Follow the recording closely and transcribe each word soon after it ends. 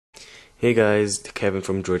Hey guys, Kevin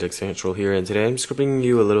from Droid X Central here, and today I'm just bringing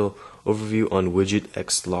you a little overview on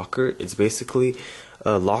WidgetLocker. It's basically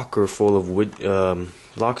a locker full of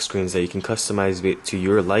lock screens that you can customize to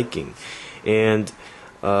your liking. And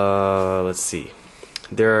let's see,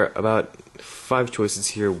 there are about 5 choices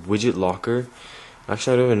here. WidgetLocker.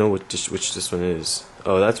 Actually, I don't even know which this one is.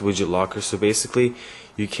 Oh, that's WidgetLocker. So basically,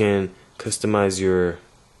 you can customize your,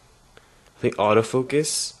 I think,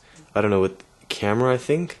 autofocus. I don't know, with camera, I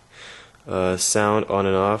think. Sound on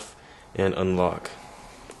and off, and unlock.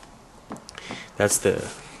 That's the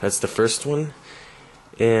first one.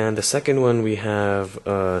 And the second one, we have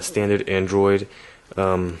standard Android.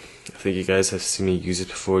 I think you guys have seen me use it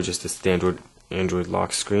before, just a standard Android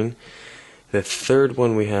lock screen. The third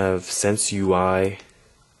one, we have Sense UI.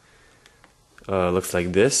 Looks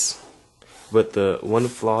like this, but the one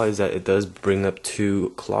flaw is that it does bring up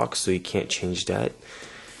 2 clocks, so you can't change that.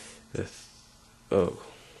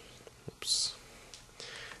 Oops.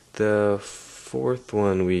 The fourth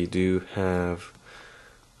one, we do have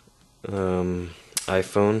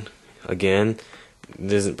iPhone. Again,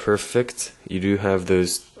 it isn't perfect. You do have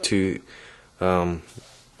those 2 camera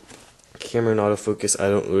and autofocus. I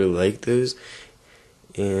don't really like those.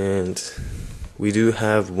 And we do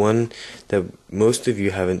have one that most of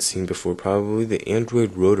you haven't seen before, probably, the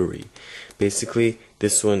Android Rotary. Basically,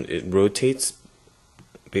 this one, it rotates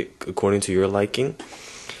according to your liking.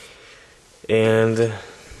 And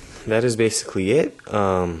that is basically it.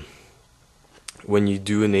 When you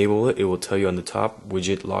do enable it, it will tell you on the top,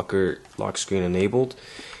 WidgetLocker lock screen enabled.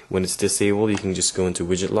 When it's disabled, you can just go into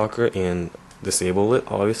WidgetLocker and disable it,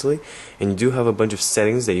 obviously. And you do have a bunch of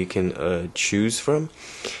settings that you can choose from.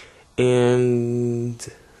 And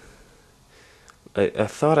I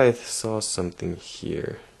thought I saw something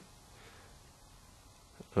here.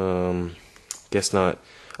 Guess not.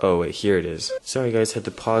 Oh wait, here it is. Sorry guys, had to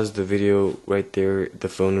pause the video right there. The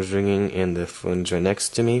phone was ringing and the phone's right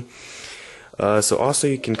next to me. So also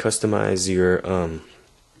you can customize your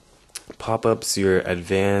pop-ups, your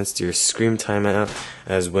advanced, your screen timeout,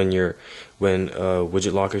 as when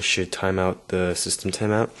WidgetLocker should time out the system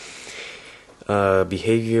timeout.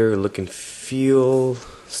 Behavior, look and feel,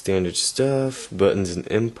 standard stuff, buttons and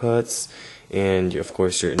inputs, and of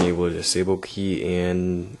course your enable or disable key,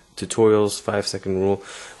 and tutorials, 5-second rule.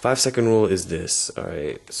 5-second rule is this.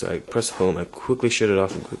 Alright, so I press home, I quickly shut it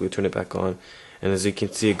off and quickly turn it back on, and as you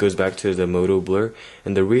can see, it goes back to the Moto blur.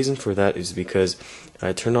 And the reason for that is because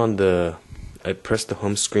I press the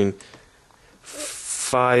home screen in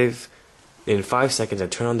 5 seconds.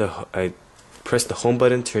 I press the home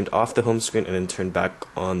button, turned off the home screen, and then turned back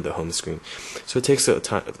on the home screen. So it takes a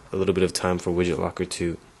little bit of time for WidgetLocker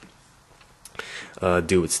to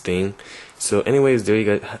do its thing. So anyways, there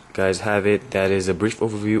you guys have it. That is a brief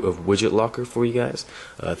overview of WidgetLocker for you guys.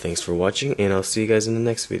 Thanks for watching, and I'll see you guys in the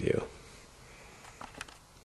next video.